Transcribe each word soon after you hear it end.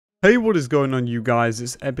Hey, what is going on, you guys?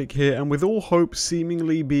 It's Epic here, and with all hope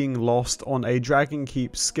seemingly being lost on a Dragon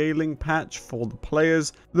Keep scaling patch for the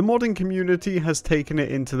players, the modding community has taken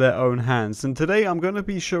it into their own hands, and today I'm going to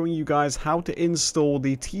be showing you guys how to install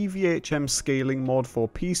the TVHM scaling mod for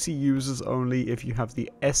PC users only if you have the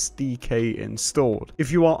SDK installed.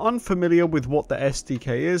 If you are unfamiliar with what the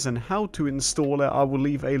SDK is and how to install it, I will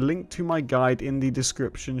leave a link to my guide in the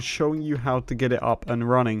description showing you how to get it up and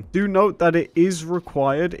running. Do note that it is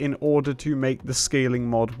required in order to make the scaling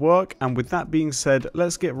mod work, and with that being said,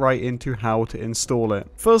 let's get right into how to install it.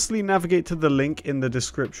 Firstly, navigate to the link in the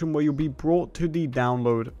description where you'll be brought to the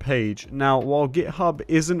download page. Now, while GitHub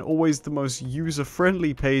isn't always the most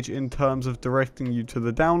user-friendly page in terms of directing you to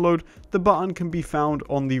the download, the button can be found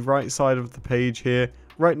on the right side of the page here,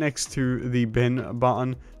 right next to the bin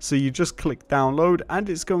button. So you just click download and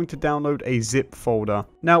it's going to download a zip folder.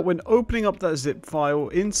 Now, when opening up that zip file,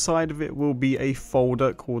 inside of it will be a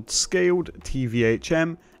folder called Scaled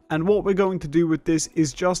TVHM. And what we're going to do with this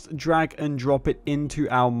is just drag and drop it into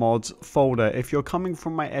our mods folder. If you're coming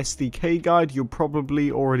from my SDK guide, you'll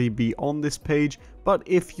probably already be on this page, but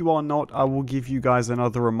if you are not, I will give you guys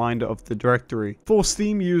another reminder of the directory. For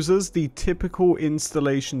Steam users, the typical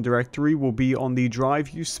installation directory will be on the drive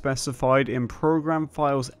you specified in Program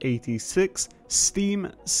Files 86,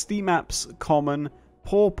 Steam, Steam Apps, Common,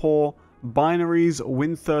 Paw, Binaries,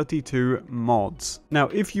 Win32, Mods. Now,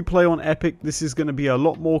 if you play on Epic, this is going to be a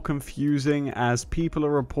lot more confusing as people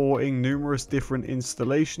are reporting numerous different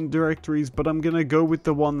installation directories, but I'm going to go with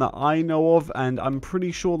the one that I know of, and I'm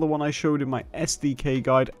pretty sure the one I showed in my SDK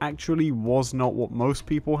guide actually was not what most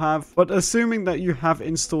people have. But assuming that you have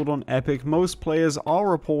installed on Epic, most players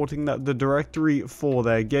are reporting that the directory for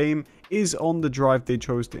their game is on the drive they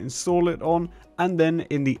chose to install it on, and then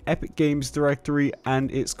in the Epic Games directory,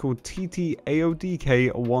 and it's called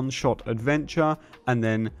TTAODK One Shot Adventure, and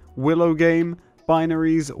then Willow Game,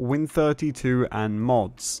 Binaries, Win32, and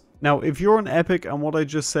Mods. Now, if you're on Epic and what I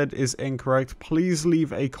just said is incorrect, please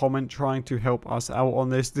leave a comment trying to help us out on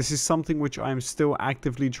this. This is something which I am still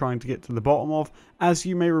actively trying to get to the bottom of. As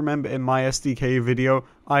you may remember in my SDK video,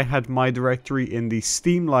 I had my directory in the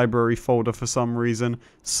Steam library folder for some reason.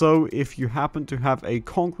 So if you happen to have a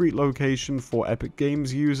concrete location for Epic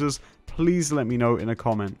Games users, please let me know in a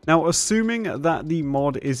comment. Now, assuming that the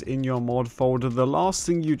mod is in your mod folder, the last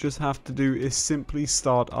thing you just have to do is simply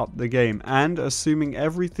start up the game. And assuming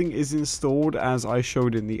everything is installed as I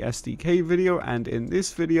showed in the SDK video and in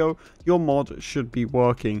this video, your mod should be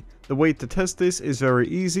working. The way to test this is very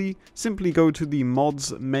easy. Simply go to the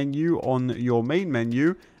mods menu on your main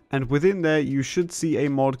menu, and within there you should see a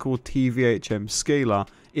mod called TVHM Scaler.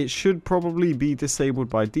 It should probably be disabled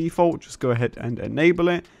by default. Just go ahead and enable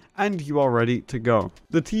it, and you are ready to go.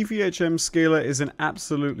 The TVHM Scaler is an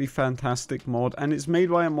absolutely fantastic mod, and it's made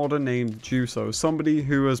by a modder named Juso, somebody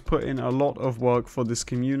who has put in a lot of work for this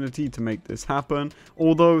community to make this happen,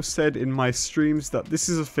 although said in my streams that this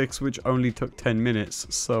is a fix which only took 10 minutes,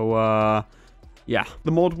 so yeah.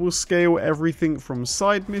 The mod will scale everything from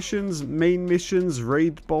side missions, main missions,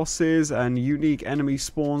 raid bosses, and unique enemy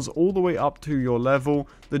spawns all the way up to your level.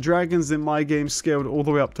 The dragons in my game scaled all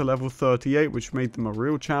the way up to level 38, which made them a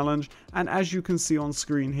real challenge. And as you can see on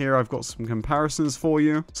screen here, I've got some comparisons for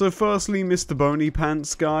you. So firstly, Mr. Bony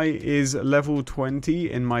Pants guy is level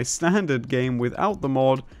 20 in my standard game without the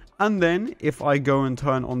mod. And then if I go and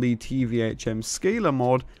turn on the TVHM Scaler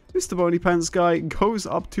mod, Mr. Bony Pants guy goes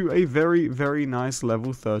up to a very nice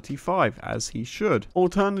level 35, as he should.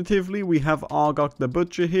 Alternatively, we have Arguk the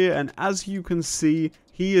Butcher here, and as you can see,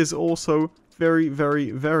 he is also very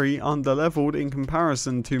underleveled in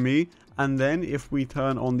comparison to me. And then if we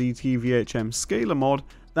turn on the TVHM Scaler mod,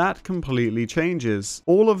 that completely changes.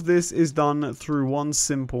 All of this is done through one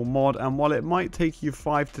simple mod, and while it might take you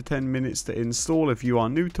 5 to 10 minutes to install if you are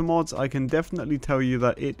new to mods, I can definitely tell you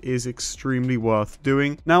that it is extremely worth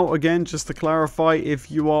doing. Now again, just to clarify, if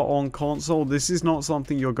you are on console, this is not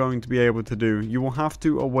something you're going to be able to do. You will have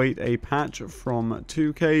to await a patch from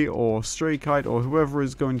 2K or Stray Kite or whoever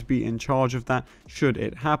is going to be in charge of that should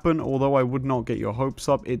it happen. Although I would not get your hopes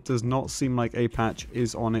up, it does not seem like a patch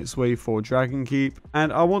is on its way for Dragon Keep.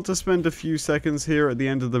 And I want to spend a few seconds here at the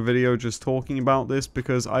end of the video just talking about this,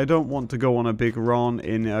 because I don't want to go on a big rant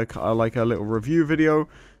in like a little review video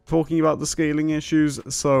talking about the scaling issues.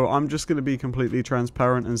 So I'm just going to be completely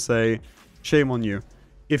transparent and say, shame on you.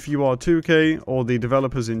 If you are 2K or the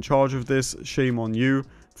developers in charge of this, shame on you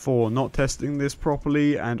for not testing this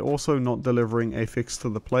properly and also not delivering a fix to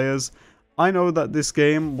the players. I know that this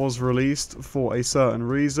game was released for a certain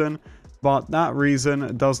reason, but that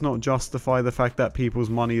reason does not justify the fact that people's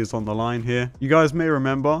money is on the line here. You guys may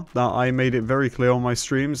remember that I made it very clear on my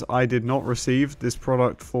streams I did not receive this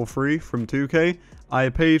product for free from 2K. I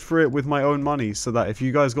paid for it with my own money, so that if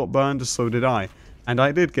you guys got burned, so did I. And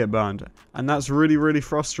I did get burned, and that's really, really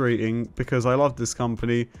frustrating because I love this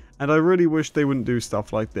company and I really wish they wouldn't do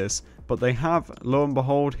stuff like this, but they have. Lo and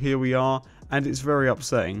behold, here we are, and it's very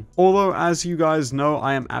upsetting. Although, as you guys know,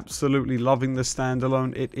 I am absolutely loving the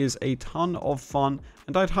standalone. It is a ton of fun,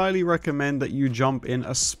 and I'd highly recommend that you jump in,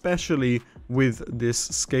 especially with this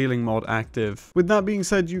scaling mod active. With that being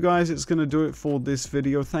said, you guys, it's going to do it for this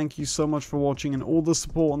video. Thank you so much for watching and all the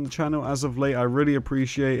support on the channel as of late. I really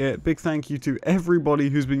appreciate it. Big thank you to everybody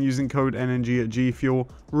who's been using code NNG at G Fuel.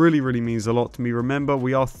 Really, really means a lot to me. Remember,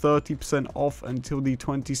 we are 30% off until the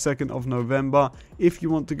 22nd of November if you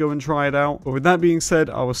want to go and try it out. But with that being said,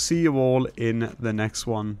 I will see you all in the next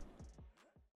one.